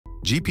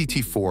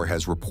GPT-4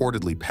 has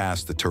reportedly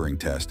passed the Turing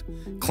Test,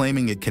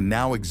 claiming it can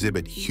now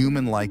exhibit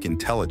human-like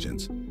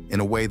intelligence in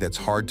a way that's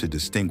hard to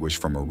distinguish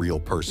from a real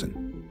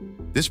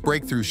person. This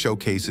breakthrough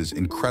showcases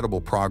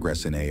incredible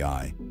progress in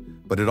AI,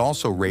 but it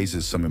also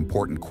raises some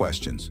important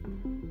questions.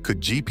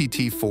 Could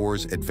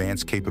GPT-4's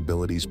advanced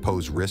capabilities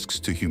pose risks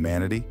to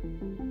humanity?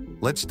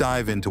 Let's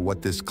dive into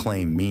what this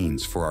claim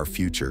means for our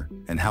future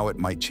and how it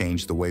might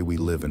change the way we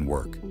live and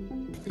work.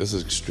 This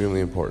is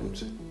extremely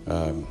important.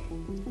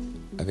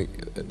 I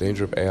think the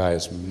danger of AI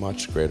is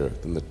much greater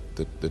than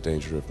the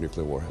danger of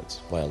nuclear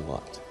warheads, by a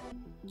lot.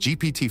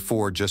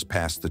 GPT-4 just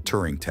passed the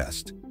Turing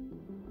Test.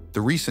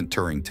 The recent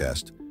Turing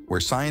Test,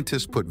 where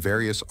scientists put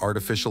various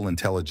artificial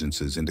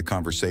intelligences into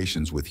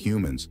conversations with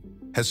humans,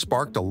 has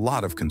sparked a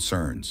lot of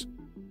concerns.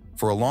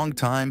 For a long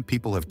time,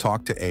 people have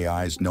talked to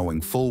AIs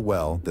knowing full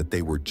well that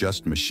they were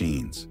just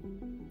machines.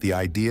 The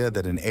idea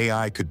that an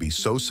AI could be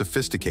so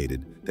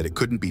sophisticated that it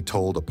couldn't be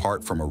told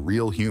apart from a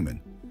real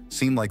human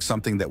seemed like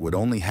something that would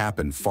only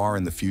happen far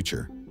in the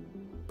future.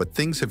 But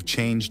things have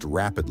changed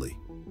rapidly.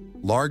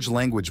 Large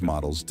language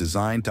models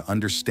designed to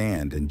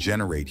understand and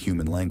generate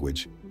human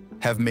language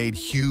have made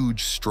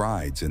huge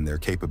strides in their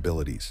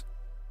capabilities.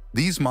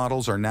 These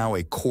models are now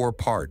a core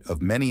part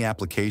of many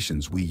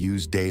applications we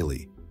use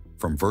daily,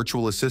 from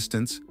virtual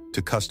assistants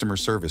to customer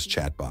service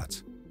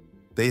chatbots.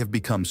 They have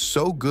become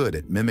so good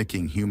at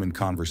mimicking human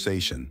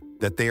conversation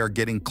that they are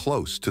getting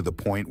close to the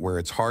point where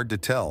it's hard to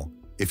tell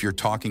if you're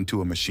talking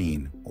to a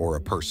machine or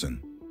a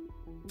person.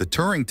 The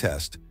Turing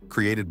Test,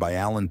 created by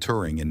Alan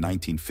Turing in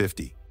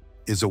 1950,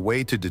 is a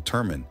way to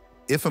determine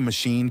if a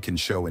machine can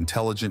show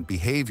intelligent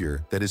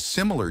behavior that is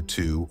similar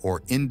to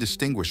or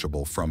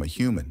indistinguishable from a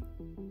human.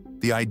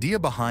 The idea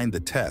behind the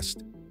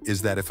test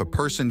is that if a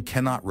person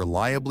cannot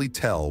reliably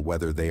tell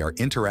whether they are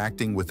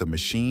interacting with a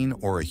machine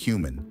or a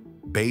human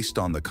based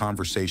on the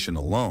conversation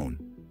alone,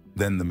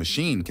 then the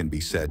machine can be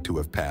said to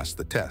have passed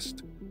the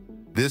test.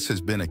 This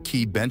has been a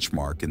key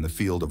benchmark in the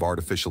field of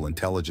artificial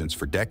intelligence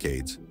for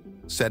decades,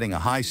 setting a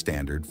high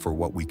standard for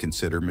what we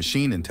consider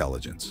machine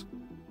intelligence.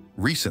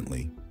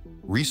 Recently,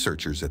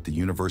 researchers at the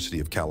University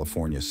of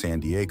California, San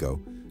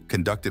Diego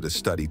conducted a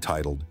study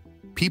titled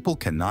 "People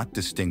Cannot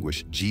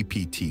Distinguish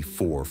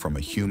GPT-4 from a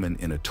Human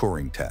in a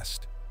Turing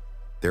Test."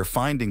 Their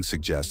findings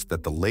suggest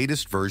that the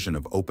latest version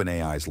of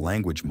OpenAI's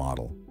language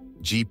model,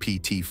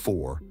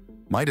 GPT-4,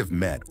 might have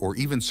met or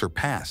even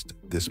surpassed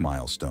this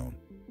milestone.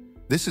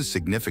 This is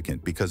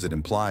significant because it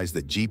implies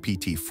that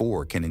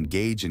GPT-4 can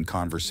engage in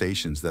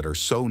conversations that are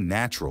so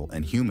natural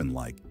and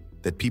human-like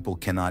that people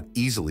cannot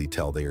easily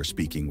tell they are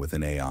speaking with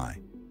an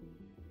AI.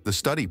 The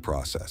study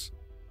process.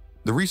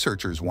 The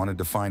researchers wanted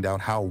to find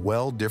out how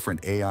well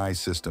different AI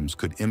systems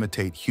could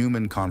imitate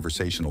human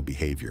conversational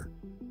behavior.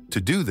 To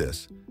do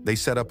this, they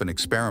set up an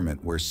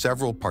experiment where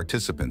several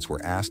participants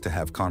were asked to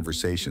have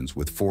conversations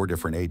with 4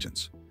 different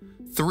agents.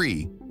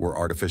 3 were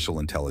artificial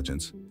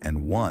intelligence,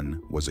 and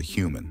 1 was a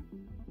human.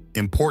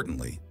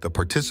 Importantly, the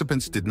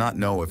participants did not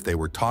know if they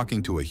were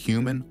talking to a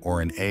human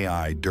or an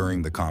AI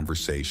during the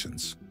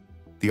conversations.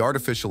 The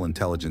artificial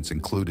intelligence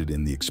included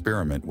in the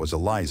experiment was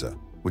ELIZA,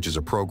 which is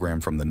a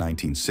program from the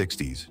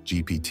 1960s,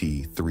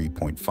 GPT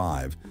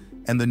 3.5,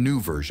 and the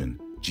new version,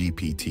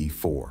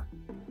 GPT-4.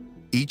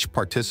 Each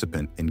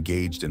participant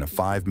engaged in a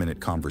 5-minute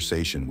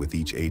conversation with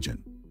each agent.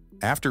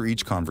 After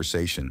each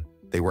conversation,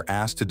 they were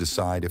asked to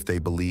decide if they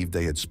believed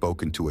they had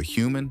spoken to a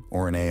human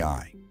or an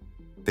AI.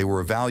 They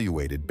were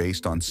evaluated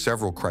based on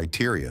several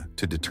criteria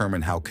to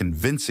determine how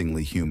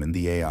convincingly human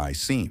the AI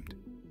seemed.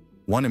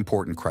 One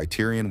important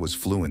criterion was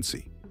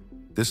fluency.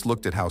 This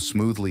looked at how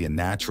smoothly and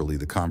naturally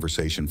the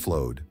conversation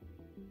flowed.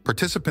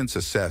 Participants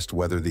assessed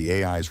whether the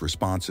AI's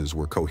responses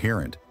were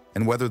coherent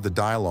and whether the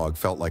dialogue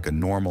felt like a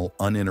normal,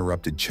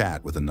 uninterrupted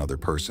chat with another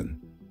person.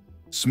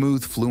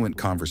 Smooth, fluent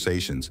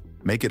conversations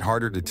make it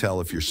harder to tell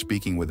if you're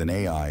speaking with an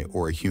AI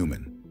or a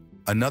human.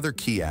 Another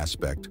key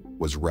aspect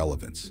was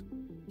relevance.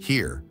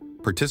 Here,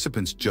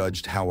 participants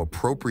judged how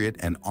appropriate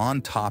and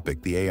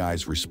on-topic the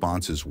AI's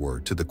responses were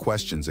to the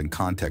questions and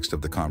context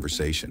of the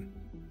conversation.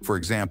 For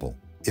example,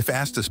 if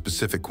asked a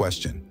specific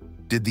question,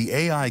 did the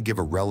AI give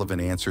a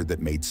relevant answer that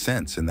made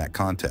sense in that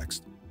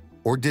context?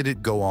 Or did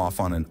it go off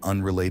on an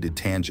unrelated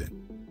tangent?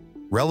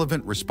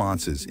 Relevant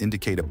responses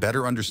indicate a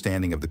better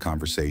understanding of the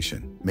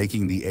conversation,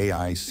 making the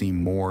AI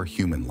seem more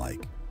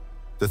human-like.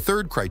 The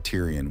third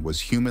criterion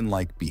was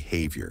human-like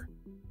behavior.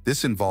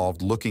 This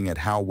involved looking at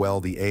how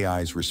well the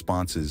AI's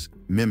responses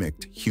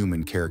mimicked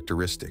human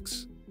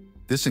characteristics.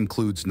 This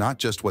includes not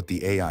just what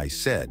the AI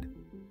said,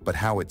 but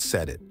how it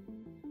said it.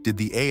 Did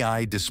the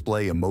AI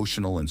display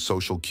emotional and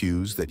social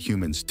cues that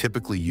humans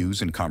typically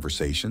use in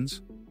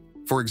conversations?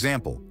 For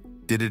example,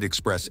 did it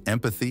express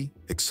empathy,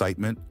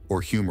 excitement,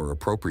 or humor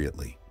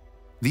appropriately?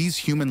 These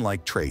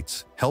human-like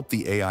traits help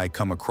the AI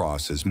come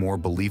across as more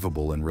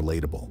believable and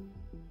relatable.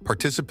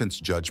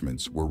 Participants'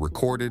 judgments were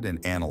recorded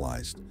and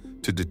analyzed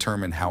to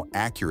determine how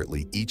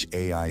accurately each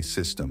AI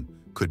system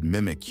could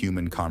mimic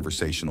human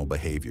conversational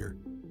behavior.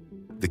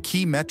 The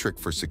key metric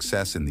for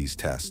success in these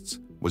tests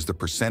was the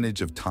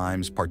percentage of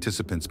times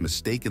participants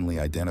mistakenly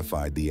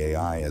identified the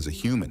AI as a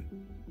human.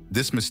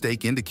 This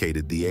mistake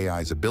indicated the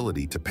AI's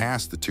ability to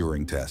pass the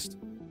Turing test.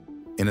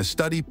 In a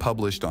study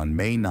published on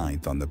May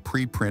 9th on the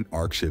preprint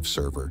arXiv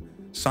server,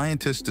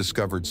 scientists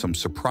discovered some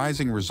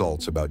surprising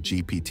results about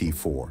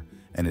GPT-4,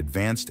 an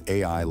advanced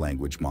AI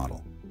language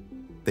model.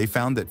 They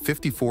found that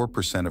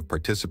 54% of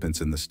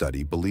participants in the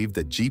study believed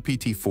that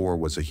GPT-4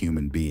 was a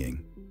human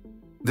being.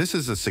 This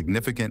is a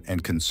significant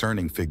and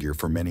concerning figure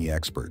for many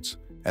experts,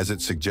 as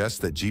it suggests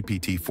that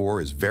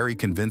GPT-4 is very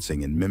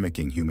convincing in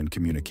mimicking human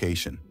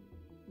communication.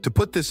 To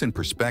put this in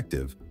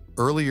perspective,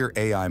 earlier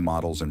AI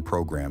models and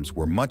programs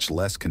were much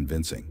less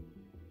convincing.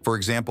 For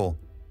example,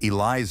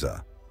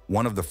 ELIZA,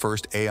 one of the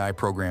first AI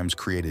programs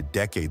created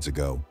decades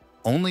ago,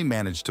 only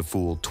managed to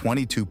fool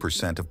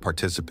 22% of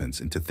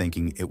participants into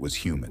thinking it was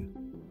human.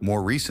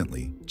 More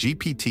recently,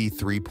 GPT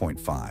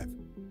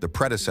 3.5, the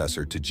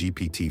predecessor to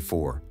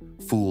GPT-4,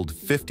 fooled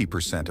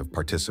 50% of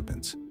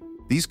participants.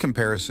 These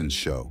comparisons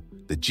show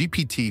that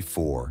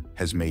GPT-4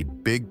 has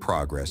made big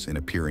progress in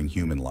appearing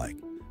human-like,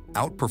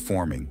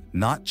 outperforming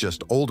not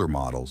just older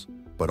models,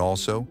 but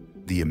also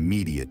the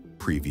immediate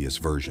previous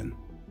version.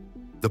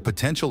 The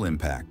potential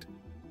impact.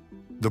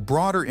 The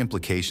broader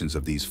implications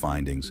of these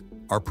findings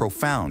are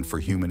profound for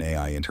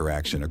human-AI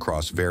interaction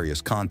across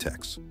various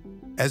contexts.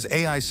 As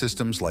AI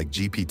systems like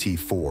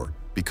GPT-4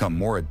 become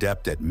more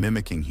adept at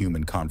mimicking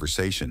human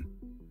conversation,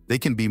 they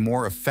can be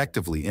more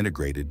effectively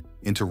integrated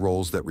into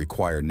roles that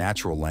require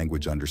natural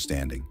language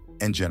understanding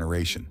and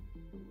generation.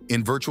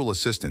 In virtual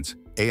assistants,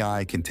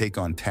 AI can take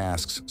on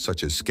tasks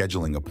such as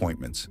scheduling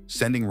appointments,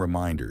 sending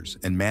reminders,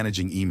 and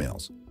managing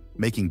emails,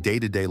 making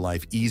day-to-day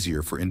life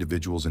easier for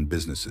individuals and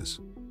businesses.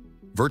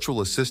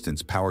 Virtual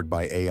assistants powered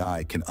by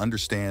AI can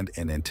understand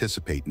and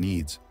anticipate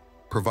needs,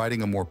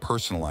 providing a more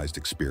personalized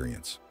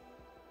experience.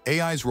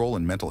 AI's role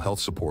in mental health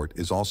support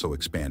is also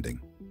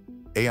expanding.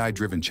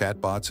 AI-driven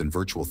chatbots and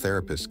virtual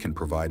therapists can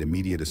provide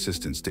immediate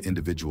assistance to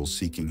individuals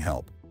seeking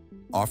help,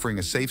 offering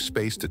a safe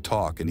space to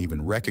talk and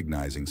even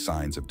recognizing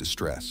signs of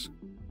distress.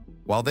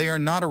 While they are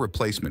not a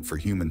replacement for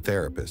human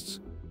therapists,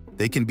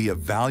 they can be a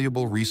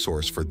valuable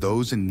resource for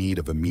those in need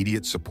of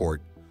immediate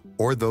support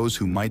or those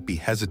who might be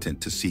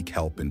hesitant to seek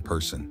help in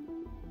person.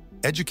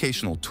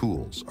 Educational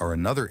tools are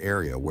another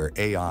area where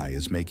AI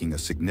is making a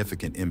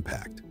significant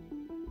impact.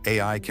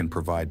 AI can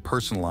provide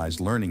personalized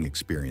learning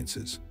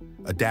experiences,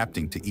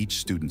 adapting to each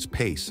student's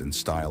pace and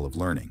style of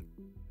learning.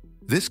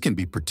 This can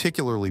be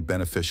particularly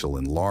beneficial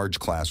in large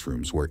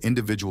classrooms where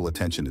individual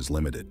attention is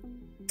limited.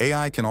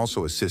 AI can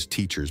also assist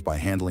teachers by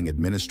handling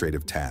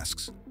administrative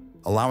tasks,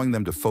 allowing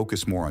them to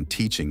focus more on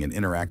teaching and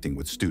interacting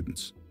with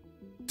students.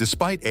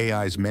 Despite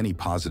AI's many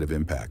positive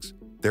impacts,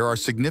 there are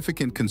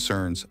significant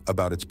concerns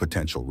about its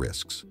potential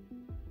risks.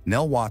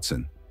 Nell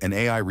Watson, an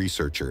AI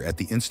researcher at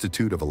the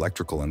Institute of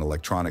Electrical and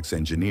Electronics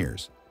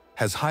Engineers,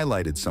 has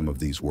highlighted some of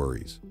these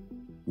worries.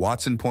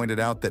 Watson pointed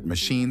out that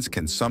machines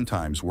can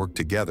sometimes work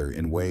together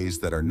in ways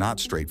that are not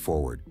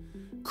straightforward,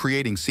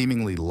 creating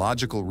seemingly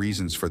logical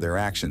reasons for their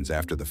actions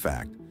after the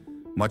fact,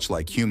 much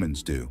like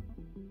humans do.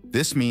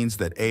 This means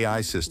that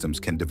AI systems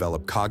can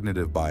develop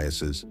cognitive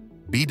biases,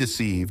 be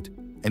deceived,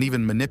 and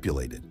even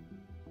manipulated.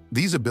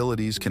 These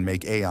abilities can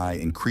make AI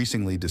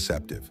increasingly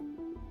deceptive.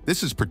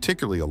 This is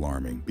particularly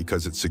alarming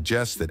because it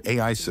suggests that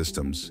AI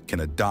systems can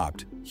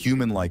adopt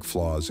human-like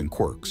flaws and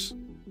quirks.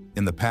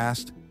 In the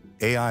past,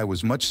 AI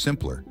was much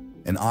simpler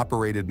and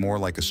operated more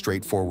like a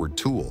straightforward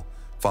tool,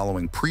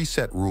 following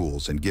preset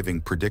rules and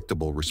giving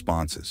predictable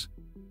responses.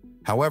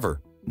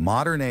 However,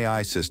 modern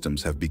AI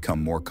systems have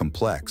become more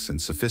complex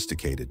and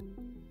sophisticated,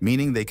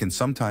 meaning they can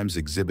sometimes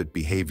exhibit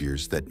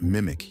behaviors that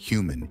mimic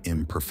human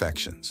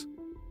imperfections.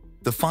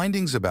 The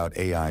findings about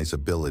AI's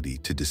ability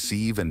to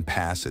deceive and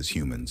pass as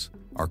humans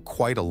are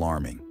quite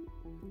alarming.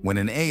 When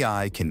an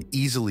AI can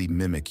easily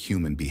mimic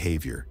human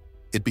behavior,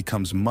 it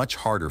becomes much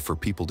harder for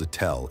people to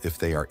tell if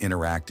they are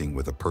interacting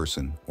with a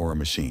person or a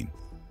machine.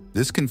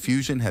 This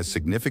confusion has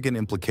significant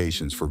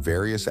implications for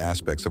various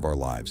aspects of our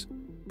lives,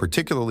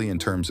 particularly in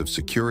terms of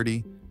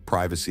security,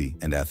 privacy,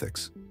 and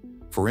ethics.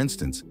 For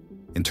instance,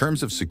 in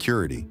terms of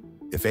security,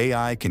 if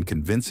AI can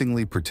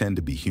convincingly pretend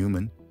to be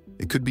human,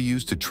 it could be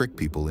used to trick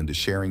people into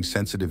sharing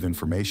sensitive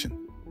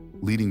information,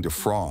 leading to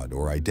fraud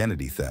or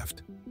identity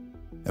theft.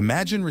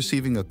 Imagine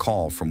receiving a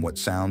call from what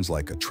sounds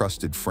like a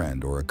trusted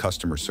friend or a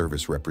customer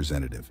service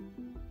representative,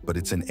 but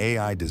it's an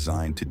AI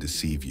designed to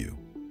deceive you.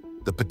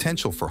 The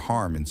potential for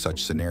harm in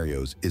such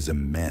scenarios is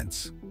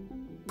immense.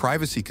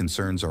 Privacy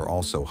concerns are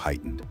also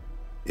heightened.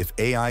 If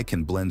AI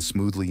can blend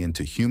smoothly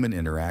into human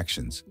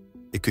interactions,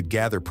 it could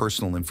gather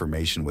personal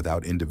information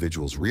without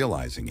individuals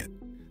realizing it.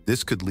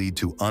 This could lead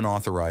to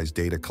unauthorized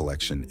data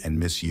collection and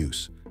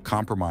misuse,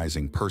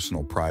 compromising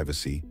personal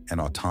privacy and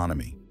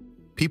autonomy.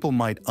 People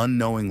might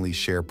unknowingly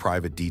share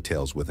private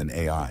details with an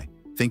AI,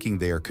 thinking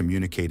they are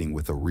communicating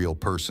with a real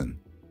person,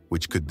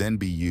 which could then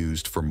be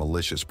used for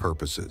malicious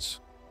purposes.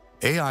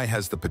 AI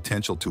has the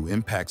potential to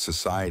impact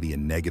society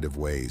in negative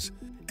ways,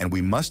 and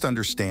we must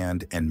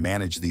understand and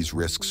manage these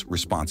risks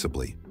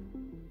responsibly.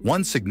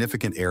 One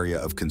significant area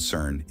of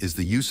concern is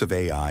the use of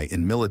AI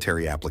in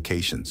military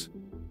applications.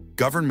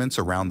 Governments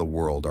around the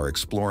world are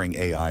exploring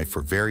AI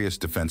for various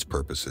defense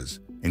purposes,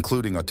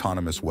 including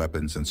autonomous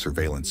weapons and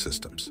surveillance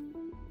systems.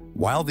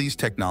 While these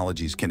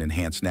technologies can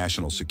enhance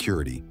national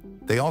security,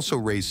 they also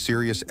raise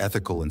serious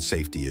ethical and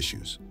safety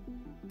issues.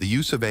 The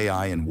use of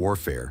AI in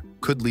warfare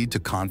could lead to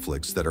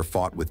conflicts that are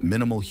fought with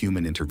minimal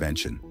human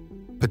intervention,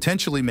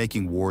 potentially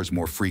making wars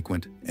more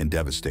frequent and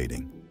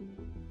devastating.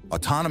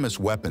 Autonomous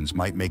weapons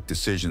might make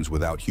decisions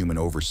without human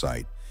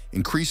oversight,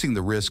 increasing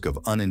the risk of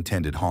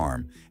unintended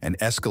harm and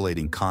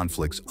escalating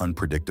conflicts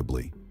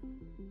unpredictably.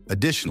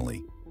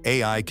 Additionally,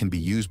 AI can be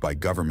used by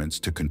governments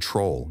to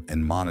control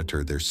and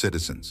monitor their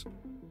citizens.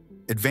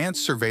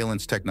 Advanced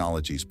surveillance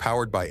technologies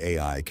powered by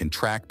AI can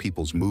track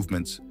people's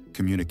movements,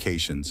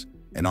 communications,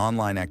 and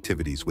online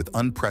activities with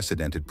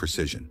unprecedented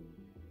precision.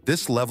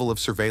 This level of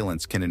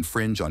surveillance can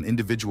infringe on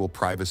individual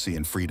privacy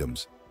and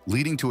freedoms,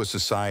 leading to a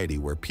society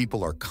where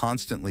people are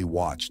constantly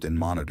watched and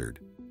monitored.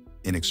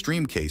 In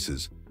extreme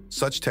cases,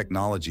 such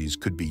technologies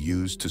could be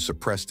used to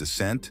suppress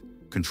dissent,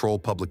 control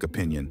public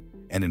opinion,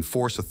 and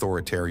enforce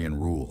authoritarian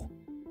rule.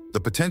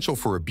 The potential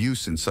for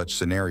abuse in such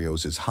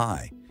scenarios is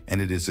high, and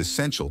it is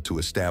essential to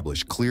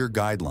establish clear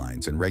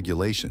guidelines and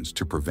regulations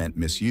to prevent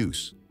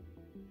misuse.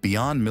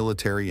 Beyond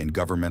military and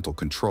governmental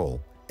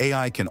control,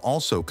 AI can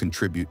also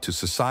contribute to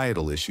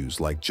societal issues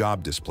like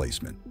job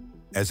displacement.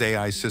 As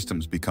AI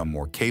systems become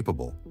more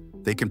capable,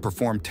 they can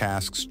perform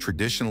tasks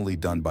traditionally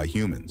done by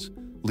humans,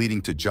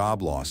 leading to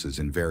job losses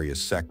in various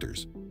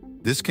sectors.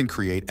 This can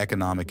create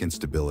economic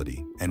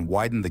instability and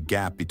widen the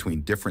gap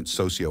between different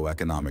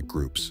socioeconomic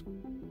groups.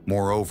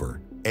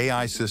 Moreover,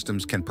 AI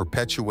systems can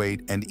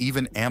perpetuate and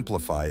even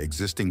amplify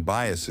existing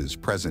biases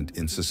present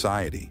in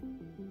society.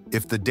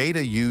 If the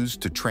data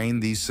used to train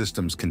these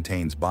systems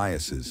contains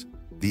biases,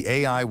 the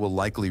AI will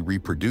likely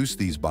reproduce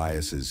these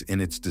biases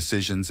in its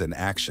decisions and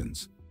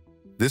actions.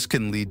 This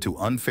can lead to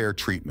unfair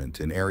treatment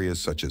in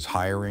areas such as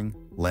hiring,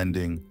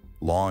 lending,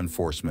 law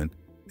enforcement,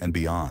 and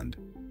beyond,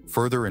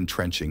 further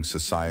entrenching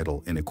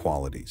societal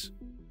inequalities.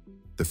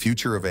 The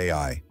future of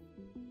AI.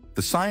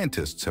 The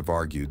scientists have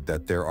argued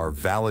that there are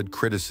valid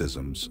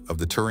criticisms of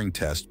the Turing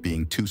test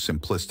being too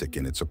simplistic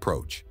in its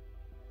approach.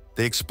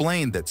 They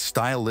explain that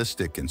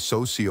stylistic and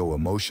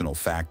socio-emotional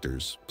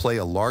factors play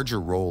a larger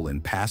role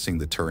in passing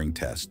the Turing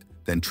test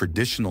than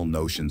traditional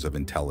notions of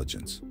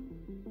intelligence.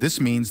 This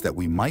means that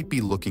we might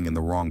be looking in the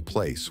wrong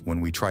place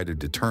when we try to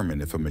determine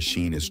if a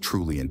machine is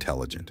truly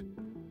intelligent.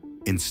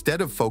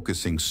 Instead of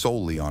focusing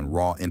solely on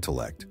raw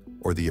intellect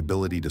or the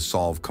ability to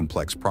solve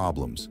complex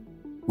problems,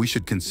 we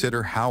should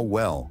consider how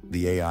well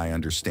the AI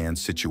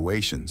understands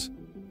situations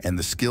and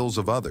the skills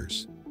of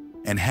others,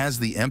 and has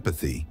the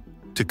empathy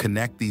to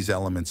connect these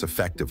elements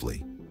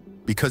effectively,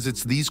 because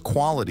it's these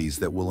qualities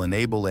that will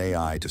enable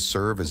AI to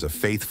serve as a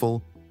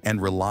faithful and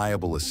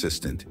reliable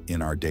assistant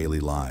in our daily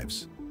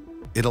lives.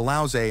 It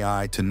allows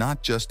AI to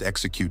not just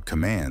execute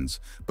commands,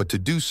 but to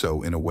do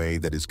so in a way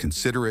that is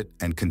considerate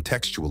and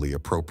contextually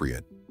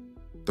appropriate.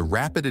 The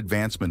rapid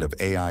advancement of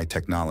AI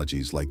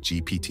technologies like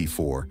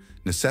GPT-4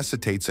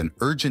 necessitates an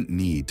urgent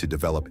need to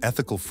develop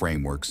ethical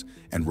frameworks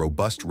and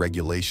robust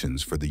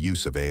regulations for the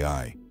use of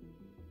AI.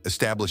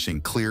 Establishing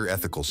clear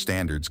ethical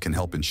standards can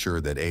help ensure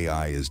that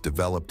AI is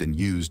developed and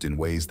used in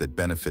ways that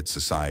benefit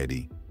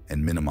society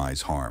and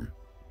minimize harm.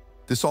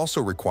 This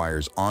also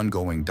requires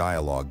ongoing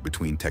dialogue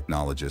between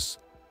technologists,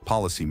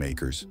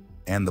 policymakers,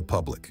 and the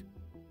public.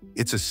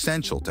 It's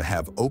essential to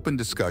have open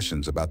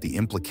discussions about the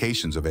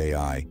implications of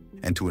AI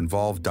and to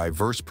involve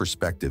diverse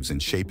perspectives in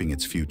shaping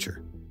its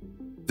future.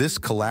 This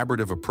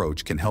collaborative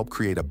approach can help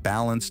create a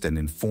balanced and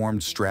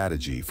informed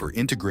strategy for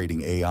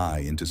integrating AI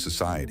into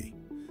society.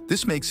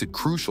 This makes it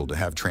crucial to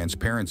have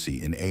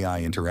transparency in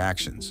AI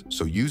interactions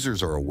so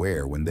users are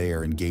aware when they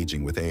are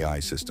engaging with AI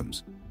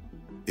systems.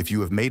 If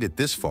you have made it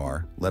this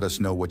far, let us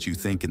know what you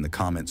think in the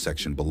comment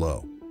section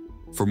below.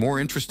 For more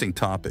interesting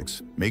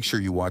topics, make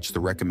sure you watch the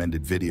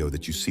recommended video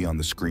that you see on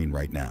the screen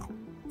right now.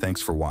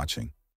 Thanks for watching.